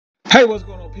Hey, what's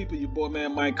going on, people? Your boy,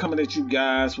 man, Mike, coming at you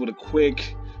guys with a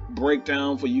quick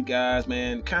breakdown for you guys,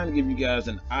 man. Kind of give you guys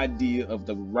an idea of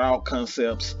the route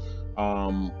concepts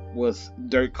with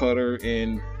Dirk Koetter.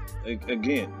 And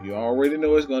again, you already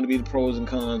know it's going to be the pros and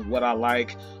cons, what I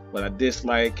like, what I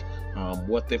dislike,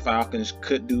 what the Falcons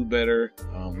could do better,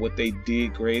 what they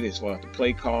did great as far as the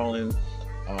play calling.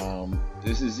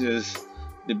 This is just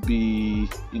to be,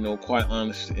 quite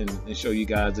honest and show you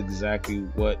guys exactly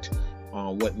what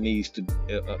needs to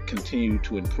continue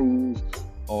to improve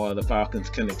or the Falcons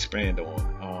can expand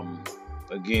on.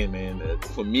 Again, man,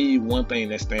 for me, one thing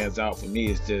that stands out for me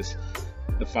is just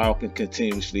the Falcons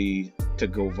continuously to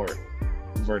go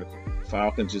vertical.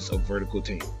 Falcons just a vertical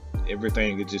team.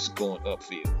 Everything is just going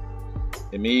upfield.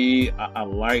 And me, I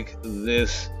like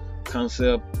this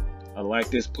concept. I like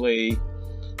this play.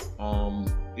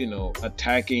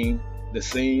 Attacking the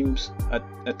seams,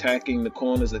 attacking the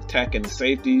corners, attacking the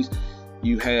safeties.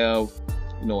 You have,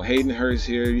 Hayden Hurst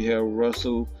here. You have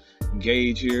Russell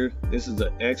Gage here. This is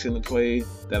an excellent play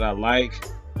that I like.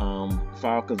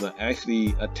 Falcons are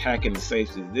actually attacking the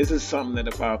safeties. This is something that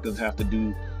the Falcons have to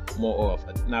do more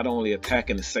of. Not only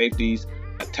attacking the safeties,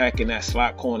 attacking that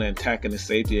slot corner, attacking the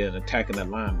safety, and attacking the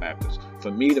linebackers.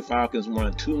 For me, the Falcons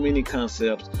run too many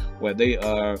concepts where they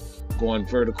are going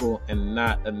vertical and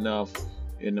not enough,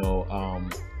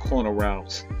 corner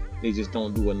routes. They just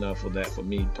don't do enough of that for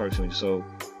me personally. So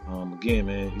again,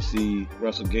 man, you see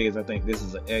Russell Gage. I think this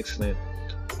is an excellent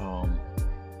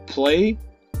play.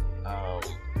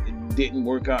 It didn't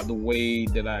work out the way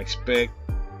that I expect.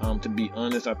 To be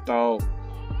honest, I thought,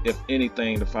 if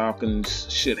anything, the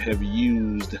Falcons should have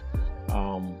used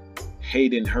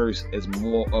Hayden Hurst as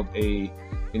more of a,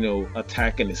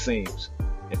 attacking the seams.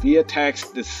 If he attacks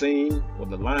the seam where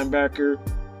the linebacker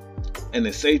and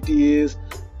the safety is,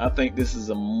 I think this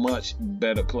is a much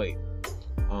better play.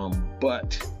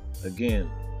 But again,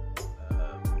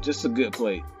 just a good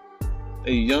play.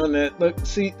 A young that look,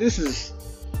 see, this is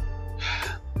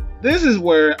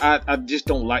where I just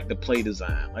don't like the play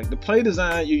design. Like the play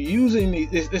design, you're using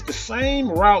it's the same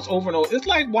routes over and over. It's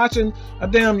like watching a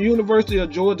damn University of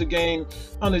Georgia game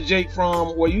under Jake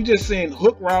Fromm, where you just seeing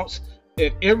hook routes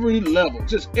at every level.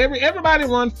 Just everybody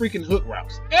run freaking hook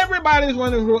routes. Everybody's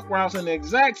running hook routes in the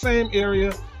exact same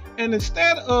area. And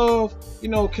instead of,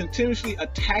 continuously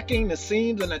attacking the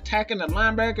seams and attacking the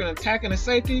linebacker and attacking the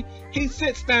safety, he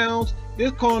sits down.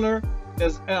 This corner,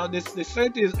 as this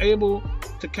safety is able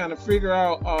to kind of figure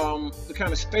out, to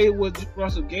kind of stay with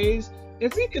Russell Gage.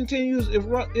 If he continues, if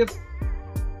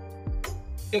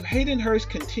Hayden Hurst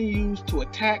continues to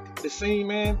attack the seam,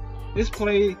 man, this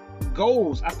play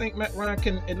goes. I think Matt Ryan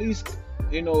can at least,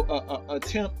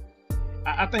 attempt.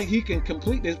 I think he can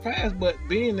complete this pass, but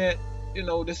being that,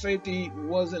 the safety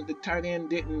wasn't, the tight end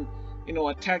didn't,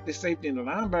 attack the safety and the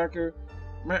linebacker,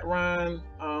 Matt Ryan,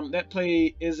 that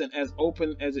play isn't as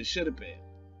open as it should have been.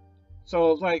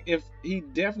 So it's like, if he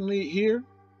definitely here,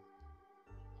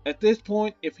 at this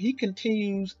point, if he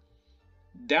continues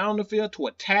down the field to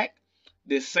attack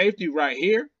this safety right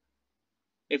here,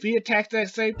 if he attacks that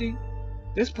safety,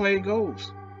 this play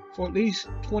goes for at least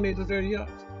 20 to 30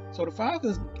 yards. So the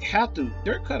Falcons have to,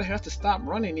 Dirk Koetter has to stop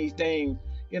running these dang,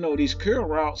 these curl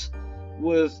routes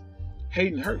with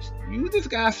Hayden Hurst. Use this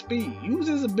guy's speed. Use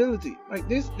his ability. Like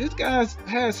this guy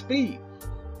has speed.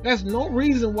 There's no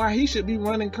reason why he should be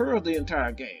running curls the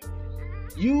entire game.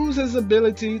 Use his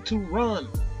ability to run.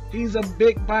 He's a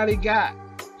big body guy.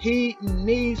 He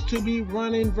needs to be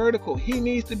running vertical. He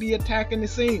needs to be attacking the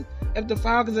seam. If the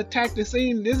Falcons attack the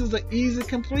seam, this is an easy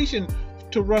completion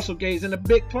to Russell Gage in a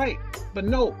big play. But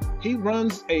no, he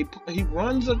runs a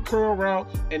curl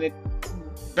route, and it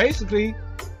basically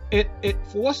it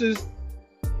forces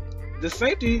the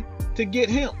safety to get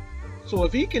him. So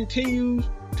if he continues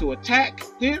to attack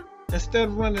here instead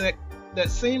of running that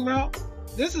seam route,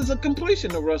 this is a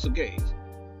completion of Russell Gage.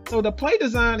 So the play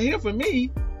design here for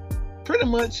me pretty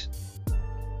much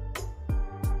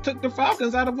took the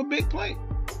Falcons out of a big play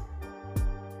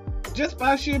just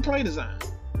by sheer play design.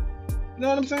 You know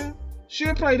what I'm saying?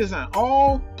 Sheer play design,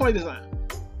 all play design.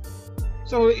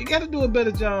 So you got to do a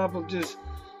better job of just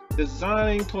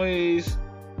designing plays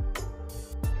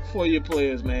for your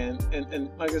players, man. And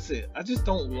like I said, I just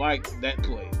don't like that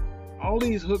play. All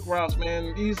these hook routes,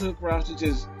 man. These hook routes are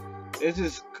just,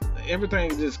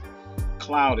 everything is just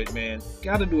clouded, man.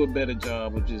 Got to do a better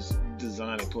job of just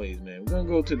designing plays, man. We're gonna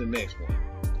go to the next one.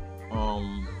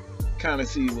 Kind of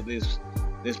see what this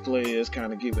play is.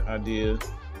 Kind of give an idea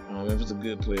if it's a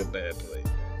good play or bad play.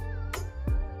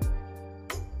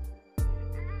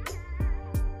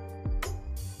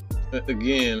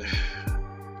 Again,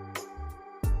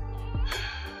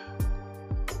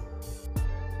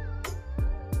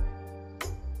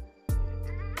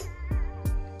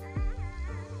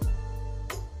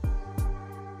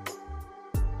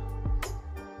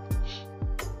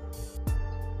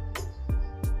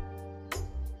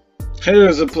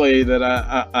 Here's a play that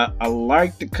I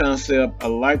like the concept. I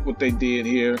like what they did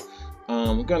here.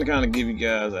 I'm gonna kind of give you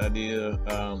guys an idea.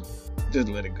 Just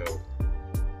let it go.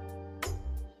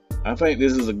 I think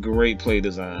this is a great play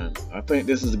design. I think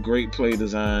this is a great play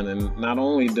design, and not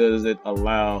only does it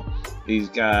allow these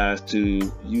guys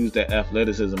to use their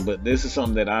athleticism, but this is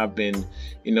something that I've been,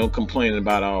 complaining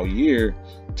about all year.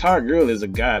 Todd Gurley is a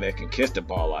guy that can catch the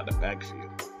ball out of the backfield.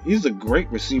 He's a great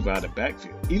receiver out of the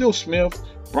backfield. Ito Smith,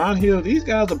 Brown Hill, these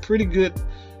guys are pretty good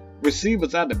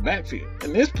receivers out of the backfield.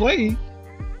 And this play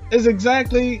is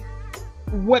exactly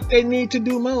what they need to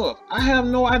do more of. I have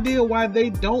no idea why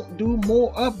they don't do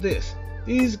more of this.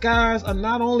 These guys are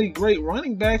not only great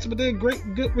running backs, but they're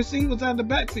good receivers out of the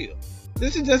backfield.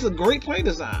 This is just a great play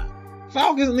design.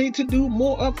 Falcons need to do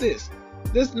more of this.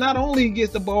 This not only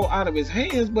gets the ball out of his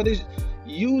hands, but it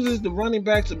uses the running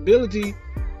back's ability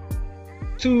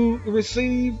to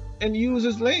receive and use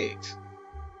his legs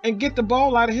and get the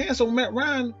ball out of hand, so Matt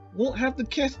Ryan won't have to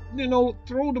catch,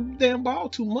 throw the damn ball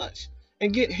too much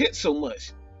and get hit so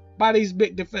much by these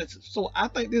big defenses. So I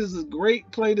think this is a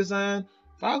great play design.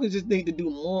 Falcons just need to do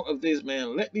more of this,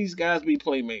 man. Let these guys be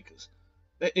playmakers.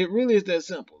 It really is that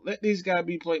simple. Let these guys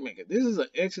be playmakers. This is an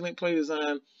excellent play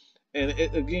design. And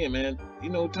again, man,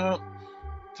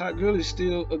 Todd Gurley is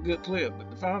still a good player, but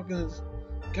the Falcons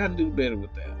got to do better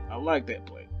with that. I like that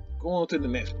play. Go on to the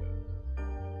next play.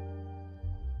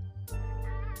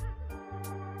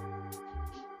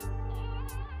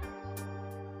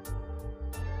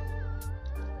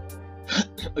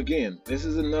 Again, this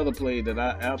is another play that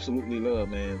I absolutely love,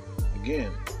 man.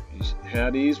 Again, you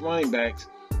have these running backs.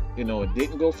 It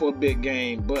didn't go for a big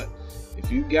game, but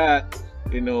if you got,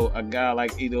 a guy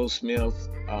like Ito Smith,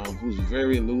 who's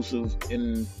very elusive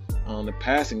in the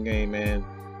passing game, man,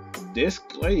 this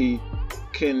play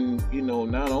can,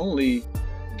 not only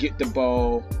get the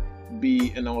ball,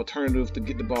 be an alternative to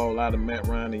get the ball out of Matt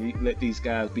Ryan and let these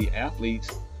guys be athletes,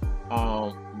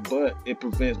 but it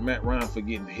prevents Matt Ryan from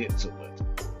getting hit so much.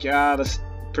 Gotta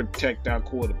protect our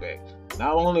quarterback,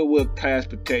 not only with pass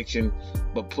protection,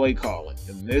 but play calling.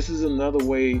 And this is another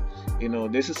way,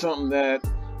 this is something that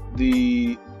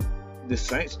the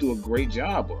Saints do a great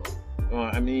job of.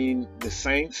 The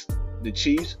Saints, the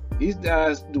Chiefs, these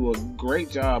guys do a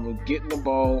great job of getting the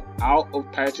ball out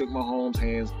of Patrick Mahomes'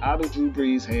 hands, out of Drew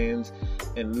Brees' hands,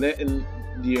 and letting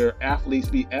your athletes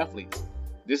be athletes.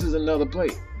 This is another play.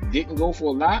 Didn't go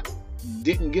for a lot,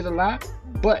 didn't get a lot,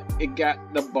 but it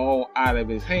got the ball out of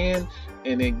his hand,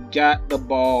 and it got the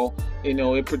ball,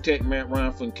 it protect Matt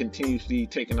Ryan from continuously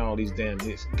taking all these damn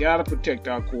hits. Gotta protect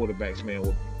our quarterbacks, man,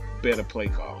 with better play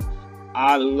call.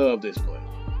 I love this play.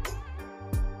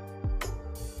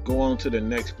 Go on to the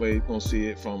next play. You're gonna see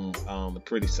it from the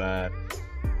pretty side.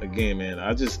 Again, man,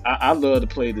 I love the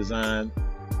play design.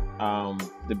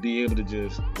 To be able to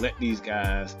just let these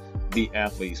guys be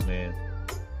athletes, man.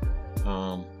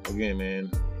 Again,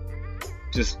 man,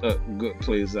 just a good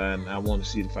play design. I want to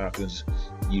see the Falcons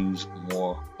use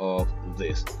more of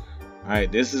this. All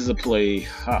right, this is a play.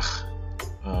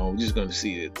 We're just going to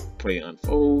see it play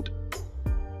unfold.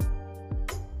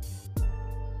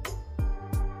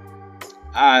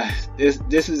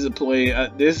 This is a play.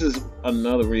 This is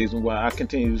another reason why I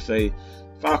continue to say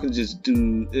Falcons just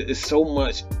do. It's so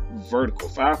much vertical.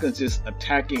 Falcons just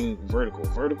attacking vertical.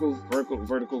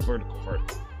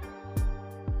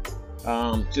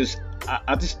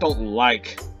 I just don't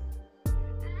like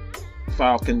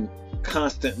Falcon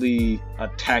constantly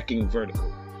attacking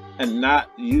vertical and not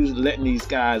letting these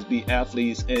guys be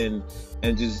athletes and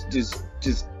just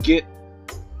get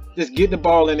the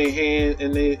ball in their hand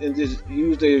and just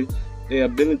use their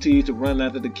ability to run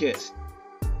after the catch.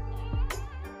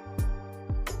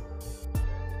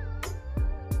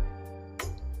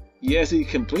 Yes, he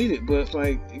completed, but it's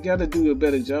like you got to do a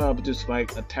better job of just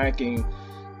like attacking,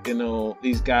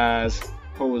 these guys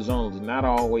horizontally, not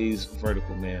always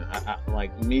vertical, man. I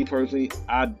like me personally,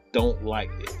 I don't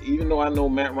like it. Even though I know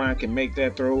Matt Ryan can make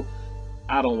that throw,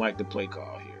 I don't like the play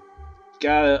call here.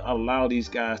 Gotta allow these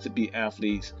guys to be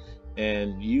athletes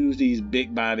and use these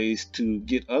big bodies to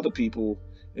get other people,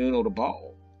 the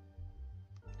ball.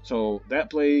 So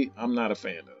that play, I'm not a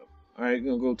fan of. All right,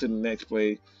 gonna go to the next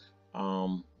play.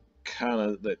 Kind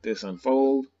of let this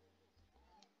unfold.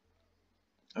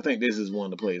 I think this is one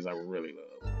of the plays I really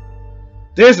love.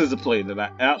 This is a play that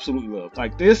I absolutely love.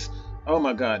 Like this, oh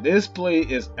my God, this play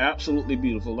is absolutely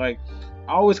beautiful. Like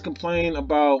I always complain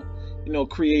about,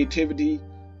 creativity.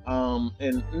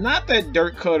 And not that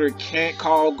Dirk Koetter can't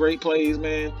call great plays,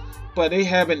 man, but they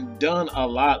haven't done a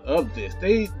lot of this.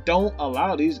 They don't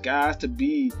allow these guys to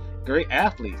be great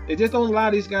athletes. They just don't allow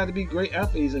these guys to be great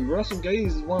athletes. And Russell Gage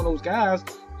is one of those guys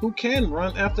who can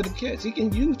run after the catch. He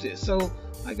can use this. So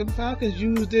like if the Falcons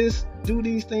use this, do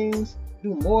these things,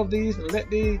 do more of these, and let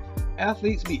the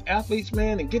athletes be athletes,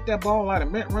 man, and get that ball out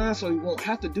of Matt Ryan so he won't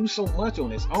have to do so much on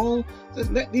his own.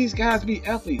 Just let these guys be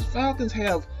athletes. Falcons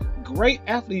have great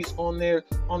athletes on their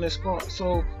squad,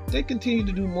 so they continue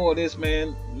to do more of this,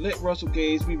 man. Let Russell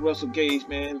Gage be Russell Gage,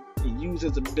 man, and use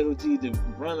his ability to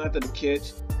run after the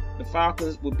catch. The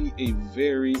Falcons will be a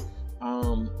very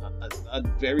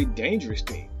dangerous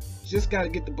team. Just got to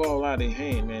get the ball out of their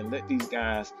hand, man. Let these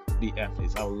guys be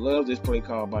athletes. I love this play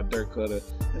call by Dirk Koetter.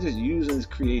 And just using his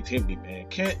creativity, man.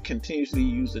 Can't continuously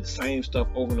use the same stuff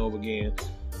over and over again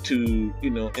to,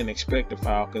 and expect the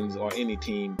Falcons or any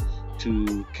team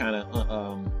to kind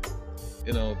of,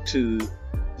 to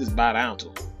just bow down to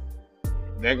them.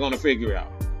 They're going to figure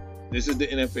out. This is the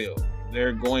NFL.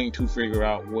 They're going to figure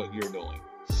out what you're doing.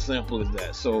 Simple as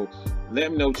that. So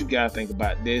let me know what you guys think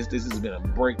about this. This has been a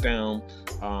breakdown,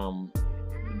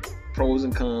 pros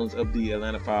and cons of the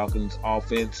Atlanta Falcons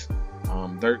offense.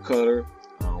 Dirk Koetter,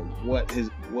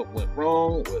 what went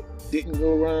wrong, what didn't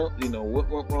go wrong, what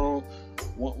went wrong,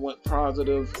 what went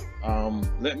positive.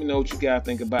 Let me know what you guys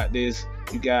think about this.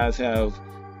 You guys have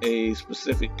a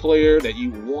specific player that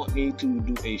you want me to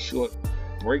do a short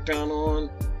breakdown on,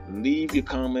 leave your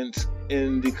comments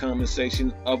in the comment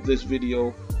section of this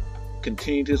video.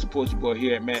 Continue to support your boy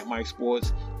here at Mad Mike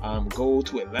Sports. Go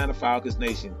to Atlanta Falcons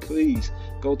Nation. Please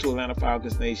go to Atlanta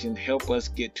Falcons Nation. Help us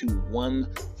get to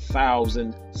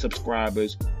 1,000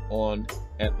 subscribers on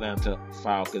Atlanta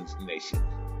Falcons Nation.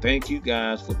 Thank you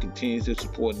guys for continuing to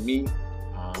support me,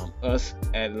 us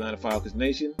at Atlanta Falcons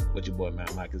Nation. But your boy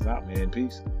Mad Mike is out, man.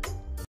 Peace.